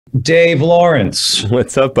Dave Lawrence.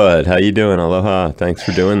 What's up, bud? How you doing? Aloha. Thanks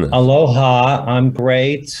for doing this. Aloha. I'm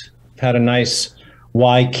great. Had a nice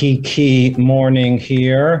Waikiki morning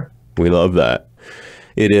here. We love that.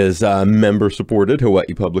 It is member-supported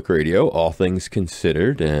Hawaii Public Radio, all things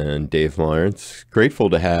considered, and Dave Lawrence. Grateful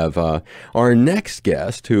to have our next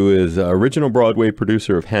guest, who is original Broadway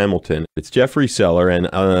producer of Hamilton. It's Jeffrey Seller, and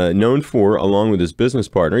known for, along with his business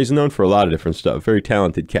partner, he's known for a lot of different stuff, very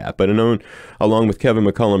talented cat, but known, along with Kevin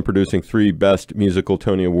McCullum, producing 3 Best Musical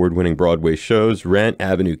Tony Award-winning Broadway shows, Rent,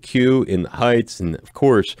 Avenue Q, In the Heights, and of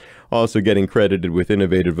course, also getting credited with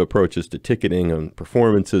innovative approaches to ticketing and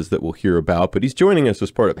performances that we'll hear about. But he's joining us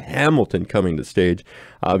as part of Hamilton coming to stage,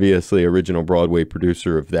 obviously original Broadway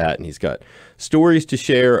producer of that. And he's got stories to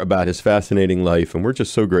share about his fascinating life. And we're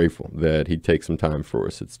just so grateful that he'd take some time for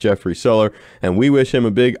us. It's Jeffrey Seller, and we wish him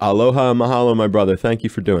a big aloha and mahalo, my brother. Thank you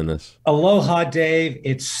for doing this. Aloha, Dave.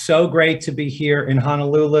 It's so great to be here in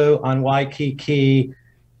Honolulu on Waikiki.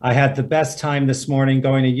 I had the best time this morning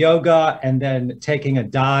going to yoga and then taking a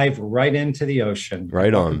dive right into the ocean.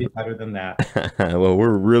 Right on. What could be better than that? Well,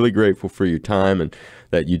 we're really grateful for your time and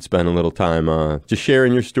that you'd spend a little time just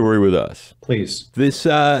sharing your story with us. Please. This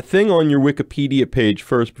thing on your Wikipedia page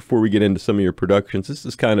first, before we get into some of your productions, this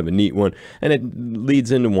is kind of a neat one, and it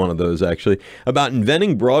leads into one of those, actually, about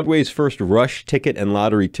inventing Broadway's first rush ticket and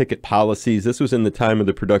lottery ticket policies. This was in the time of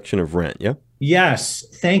the production of Rent, yeah? Yes,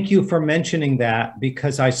 thank you for mentioning that,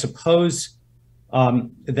 because I suppose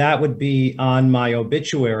that would be on my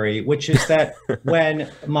obituary, which is that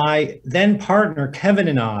when my then partner, Kevin,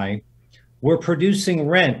 and I were producing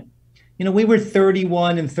Rent, we were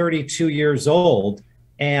 31 and 32 years old,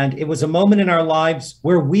 and it was a moment in our lives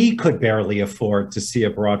where we could barely afford to see a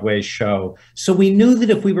Broadway show. So we knew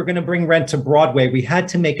that if we were going to bring Rent to Broadway, we had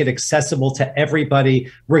to make it accessible to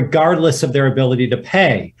everybody, regardless of their ability to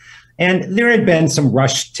pay. And there had been some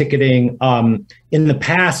rush ticketing in the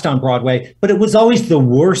past on Broadway, but it was always the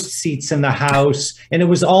worst seats in the house, and it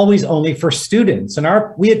was always only for students. And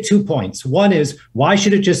we had 2 points. One is, why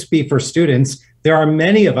should it just be for students? There are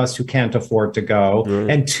many of us who can't afford to go.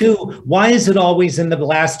 And 2, why is it always in the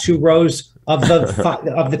last 2 rows of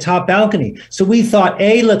the top balcony? So we thought,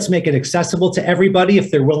 A, let's make it accessible to everybody if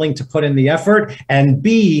they're willing to put in the effort, and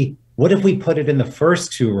B, what if we put it in the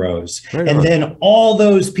first 2 rows? And then all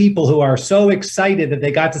those people who are so excited that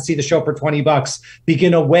they got to see the show for $20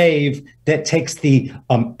 begin a wave that takes the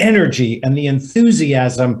energy and the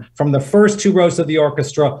enthusiasm from the first 2 rows of the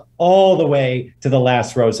orchestra all the way to the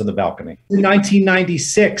last rows of the balcony. In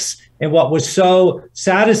 1996, and what was so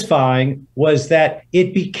satisfying was that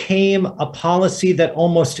it became a policy that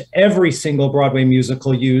almost every single Broadway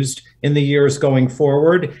musical used in the years going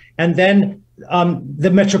forward. And then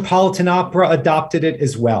the Metropolitan Opera adopted it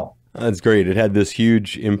as well. That's great. It had this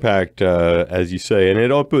huge impact, as you say, and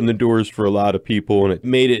it opened the doors for a lot of people, and it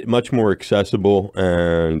made it much more accessible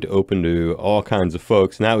and open to all kinds of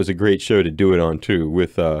folks. And that was a great show to do it on, too,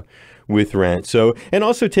 with Rent. So, and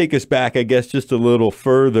also take us back, I guess, just a little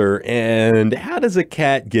further. And how does a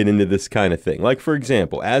cat get into this kind of thing? Like, for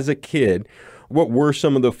example, as a kid, what were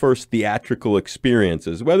some of the first theatrical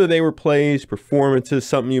experiences, whether they were plays, performances,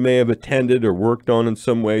 something you may have attended or worked on in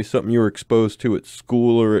some way, something you were exposed to at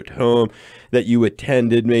school or at home that you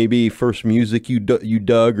attended, maybe first music you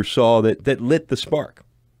dug or saw that lit the spark?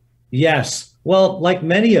 Yes. Well, like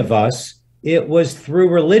many of us, it was through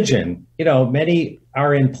religion. Many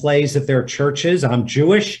are in plays at their churches. I'm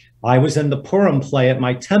Jewish. I was in the Purim play at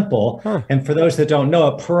my temple. And for those that don't know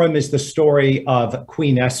it, Purim is the story of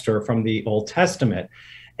Queen Esther from the Old Testament.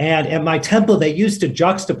 And at my temple, they used to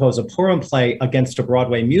juxtapose a Purim play against a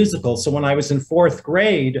Broadway musical. So when I was in 4th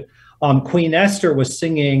grade, Queen Esther was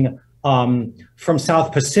singing from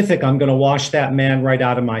South Pacific, "I'm going to wash that man right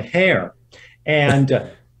out of my hair."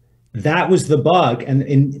 And that was the bug. And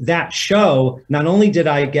in that show, not only did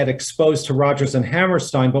I get exposed to Rodgers and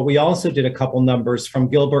Hammerstein, but we also did a couple numbers from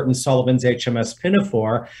Gilbert and Sullivan's HMS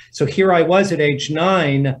Pinafore. So here I was at age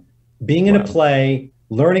 9, being in a play,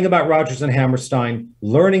 learning about Rodgers and Hammerstein,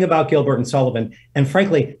 learning about Gilbert and Sullivan. And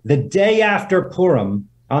frankly, the day after Purim,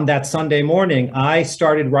 on that Sunday morning, I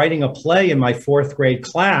started writing a play in my 4th grade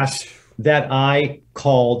class that I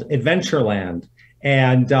called Adventureland.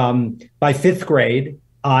 And by 5th grade,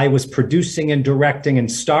 I was producing and directing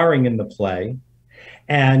and starring in the play.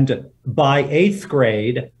 And by 8th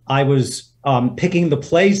grade, I was picking the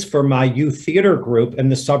plays for my youth theater group in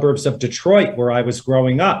the suburbs of Detroit, where I was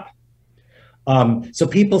growing up. So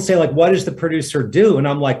people say, like, what does the producer do? And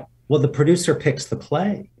I'm like, Well, the producer picks the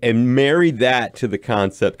play. And marry that to the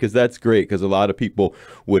concept, because that's great, because a lot of people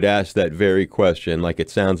would ask that very question, like, it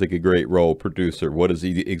sounds like a great role, producer. What does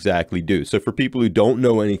he exactly do? So for people who don't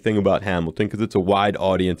know anything about Hamilton, because it's a wide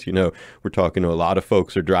audience, you know, we're talking to a lot of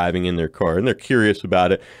folks are driving in their car and they're curious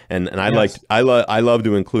about it. And I love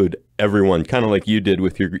to include everyone, kind of like you did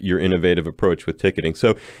with your innovative approach with ticketing.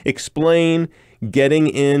 So explain getting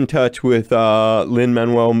in touch with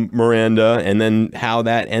Lin-Manuel Miranda, and then how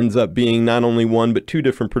that ends up being not only one but two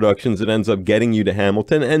different productions that ends up getting you to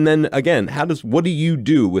Hamilton. And then again, what do you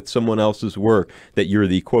do with someone else's work that you're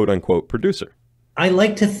the quote unquote producer? I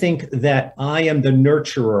like to think that I am the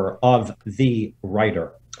nurturer of the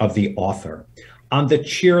writer, of the author. I'm the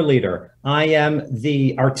cheerleader. I am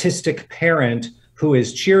the artistic parent who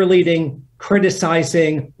is cheerleading,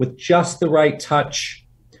 criticizing with just the right touch,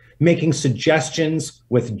 making suggestions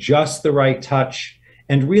with just the right touch,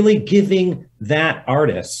 and really giving that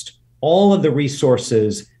artist all of the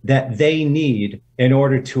resources that they need in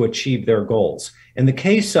order to achieve their goals. In the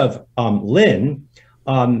case of Lynn,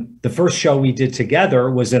 the first show we did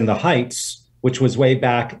together was In the Heights, which was way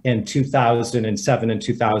back in 2007 and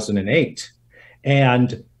 2008.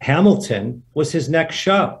 And Hamilton was his next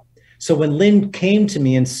show. So when Lynn came to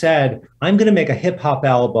me and said, I'm going to make a hip hop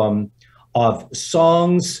album of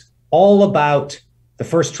songs all about the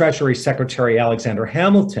first Treasury Secretary, Alexander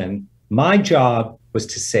Hamilton, my job was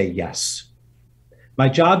to say yes. My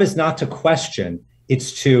job is not to question,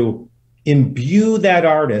 it's to imbue that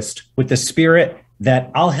artist with the spirit that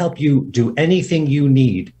I'll help you do anything you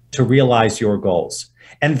need to realize your goals.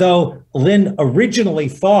 And though Lynn originally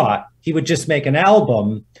thought he would just make an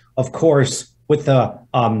album, of course, with the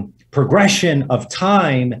progression of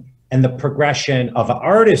time and the progression of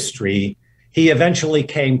artistry, he eventually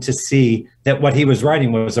came to see that what he was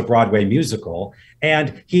writing was a Broadway musical.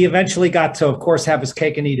 And he eventually got to, of course, have his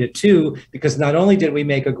cake and eat it too, because not only did we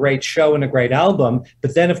make a great show and a great album,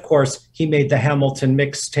 but then, of course, he made the Hamilton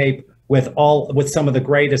mixtape with some of the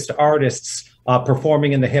greatest artists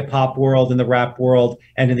performing in the hip hop world, in the rap world,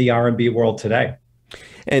 and in the R&B world today.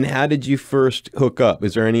 And how did you first hook up?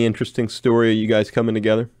 Is there any interesting story of you guys coming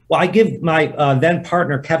together? Well, I give my then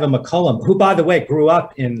partner, Kevin McCullum, who, by the way, grew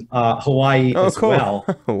up in Hawaii as cool. well.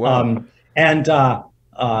 Wow. And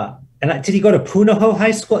did he go to Punahou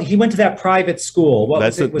High School? He went to that private school.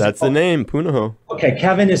 That's the name, Punahou. Okay,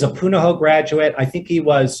 Kevin is a Punahou graduate. I think he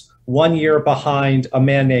was 1 year behind a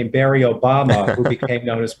man named Barry Obama, who became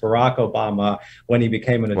known as Barack Obama when he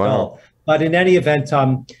became an adult. Wow. But in any event,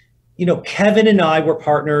 you know, Kevin and I were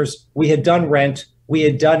partners. We had done Rent. We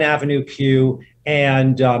had done Avenue Q.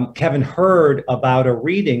 And Kevin heard about a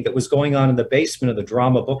reading that was going on in the basement of the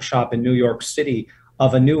Drama Bookshop in New York City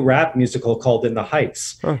of a new rap musical called In the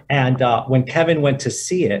Heights. Huh. And when Kevin went to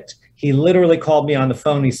see it, he literally called me on the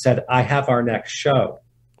phone. He said, I have our next show.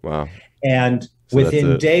 Wow. And so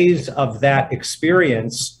within days of that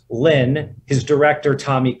experience, Lynn, his director,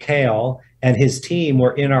 Tommy Kail, and his team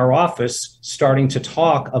were in our office starting to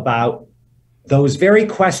talk about those very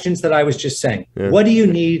questions that I was just saying. Yeah. What do you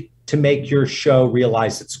need to make your show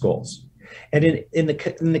realize its goals? And in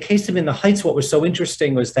the case of In the Heights, what was so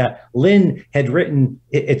interesting was that Lynn had written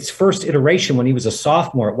its first iteration when he was a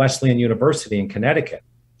sophomore at Wesleyan University in Connecticut.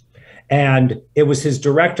 And it was his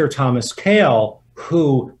director, Thomas Kail,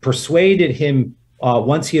 who persuaded him,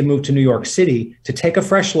 once he had moved to New York City, to take a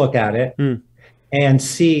fresh look at it and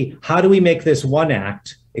see, how do we make this one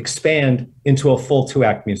act expand into a full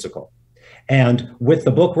 2-act musical? And with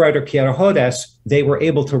the book writer, Kiara Hodes, they were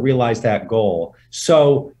able to realize that goal.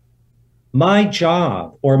 So my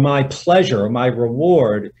job or my pleasure, my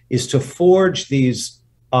reward is to forge these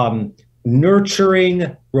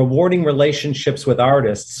nurturing, rewarding relationships with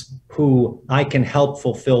artists who I can help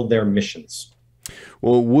fulfill their missions.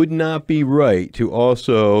 Well, it would not be right to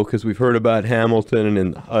also, because we've heard about Hamilton and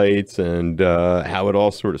In the Heights and how it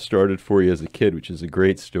all sort of started for you as a kid, which is a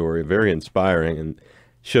great story, very inspiring, and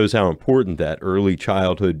shows how important that early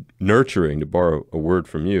childhood nurturing, to borrow a word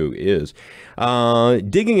from you, is.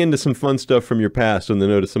 Digging into some fun stuff from your past on the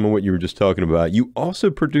note of some of what you were just talking about, you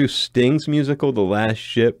also produced Sting's musical, The Last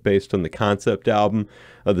Ship, based on the concept album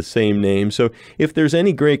of the same name. So if there's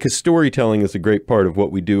any great, because storytelling is a great part of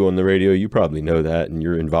what we do on the radio, you probably know that, and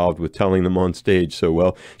you're involved with telling them on stage so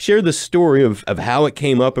well. Share the story of how it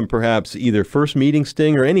came up and perhaps either first meeting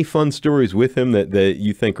Sting or any fun stories with him that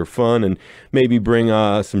you think are fun and maybe bring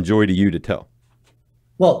some joy to you to tell.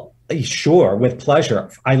 Well, sure, with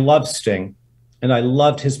pleasure. I love Sting, and I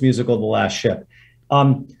loved his musical, The Last Ship.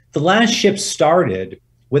 The Last Ship started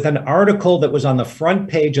with an article that was on the front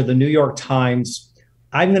page of the New York Times.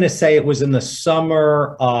 I'm going to say it was in the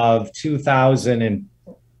summer of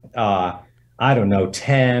 2008, I don't know,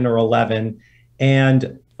 10 or 11.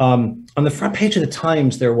 And on the front page of the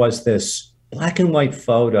Times, there was this black and white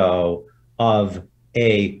photo of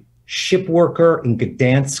a ship worker in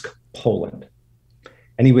Gdansk, Poland.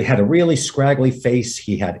 And he had a really scraggly face.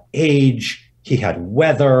 He had age, he had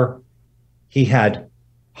weather, he had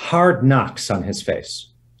hard knocks on his face.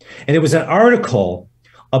 And it was an article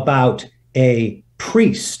about a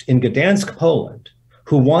priest in Gdansk, Poland,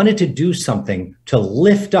 who wanted to do something to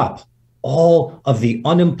lift up all of the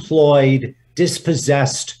unemployed,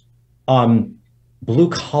 dispossessed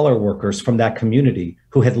blue-collar workers from that community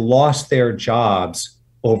who had lost their jobs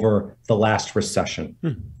over the last recession.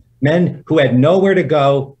 Men who had nowhere to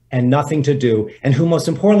go and nothing to do, and who most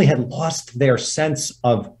importantly had lost their sense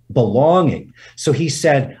of belonging. So he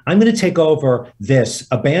said, I'm going to take over this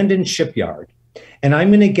abandoned shipyard, and I'm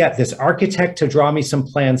going to get this architect to draw me some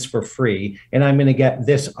plans for free, and I'm going to get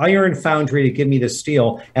this iron foundry to give me the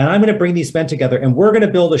steel, and I'm going to bring these men together, and we're going to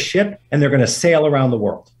build a ship, and they're going to sail around the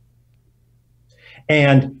world.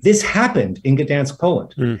 And this happened in Gdansk,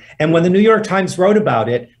 Poland. And when the New York Times wrote about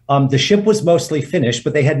it, the ship was mostly finished,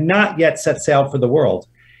 but they had not yet set sail for the world.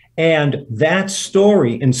 And that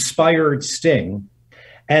story inspired Sting.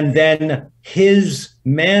 And then his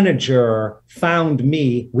manager found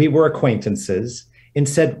me, we were acquaintances, and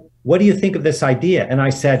said, what do you think of this idea? And I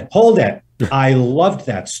said, hold it. I loved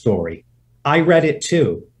that story. I read it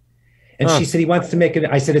too. And she said, he wants to make it.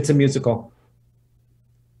 I said, it's a musical.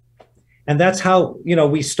 And that's how,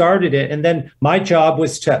 we started it. And then my job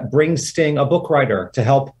was to bring Sting, a book writer, to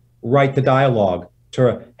help write the dialogue,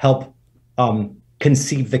 to help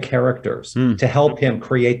conceive the characters, to help him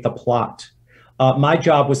create the plot. My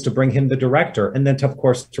job was to bring him the director, and then, of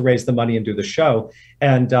course, to raise the money and do the show.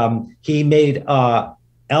 And he made a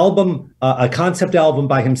concept album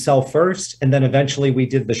by himself first, and then eventually we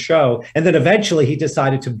did the show. And then eventually he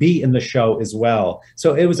decided to be in the show as well.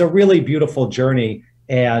 So it was a really beautiful journey,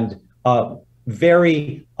 and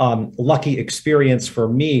very lucky experience for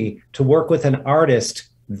me to work with an artist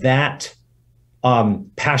that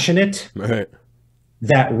passionate, right,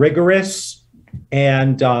 that rigorous,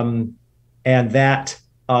 and that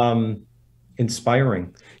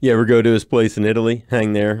inspiring. You ever go to his place in Italy,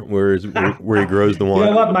 hang there where he grows the wine? You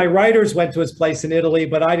know what? My writers went to his place in Italy,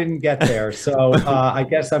 but I didn't get there. So I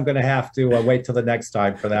guess I'm going to have to wait till the next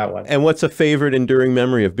time for that one. And what's a favorite enduring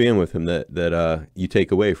memory of being with him that you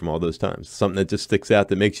take away from all those times? Something that just sticks out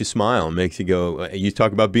that makes you smile, makes you go, you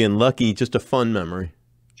talk about being lucky, just a fun memory.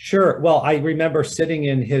 Sure. Well, I remember sitting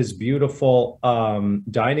in his beautiful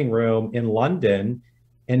dining room in London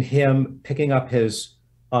and him picking up his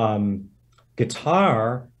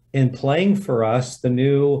guitar and playing for us the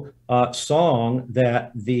new song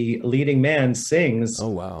that the leading man sings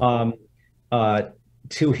to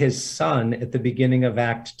his son at the beginning of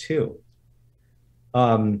Act 2.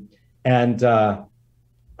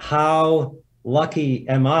 How lucky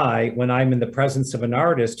am I when I'm in the presence of an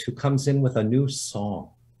artist who comes in with a new song.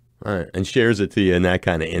 Right, and shares it to you in that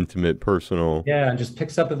kind of intimate, personal. Yeah, and just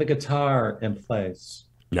picks up the guitar and plays.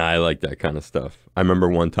 Nah, I like that kind of stuff. I remember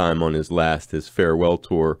one time on his farewell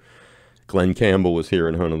tour, Glenn Campbell was here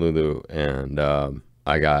in Honolulu, and I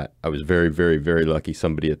was very, very, very lucky.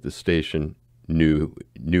 Somebody at the station knew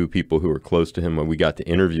people who were close to him, and we got to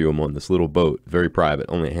interview him on this little boat, very private,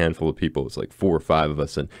 only a handful of people. It was like 4 or 5 of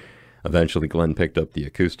us, and eventually Glenn picked up the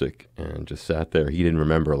acoustic and just sat there. He didn't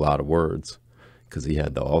remember a lot of words, because he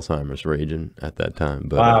had the Alzheimer's raging at that time.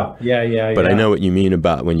 But, wow, yeah. But I know what you mean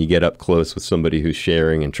about when you get up close with somebody who's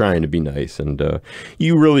sharing and trying to be nice. And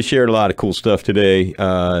you really shared a lot of cool stuff today,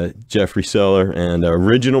 Jeffrey Seller, and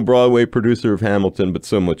original Broadway producer of Hamilton, but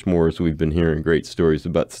so much more, as we've been hearing great stories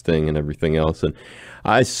about Sting and everything else. And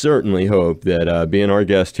I certainly hope that being our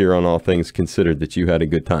guest here on All Things Considered, that you had a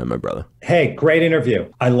good time, my brother. Hey, great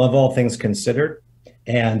interview. I love All Things Considered.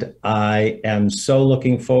 And I am so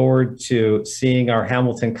looking forward to seeing our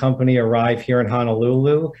Hamilton company arrive here in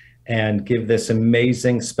Honolulu and give this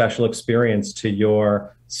amazing special experience to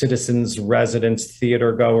your citizens, residents,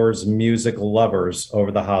 theater goers, music lovers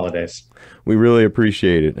over the holidays. We really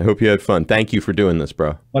appreciate it. I hope you had fun. Thank you for doing this,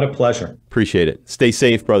 bro. What a pleasure. Appreciate it. Stay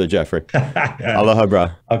safe, brother Jeffrey. Aloha, bro.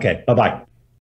 Okay, bye-bye.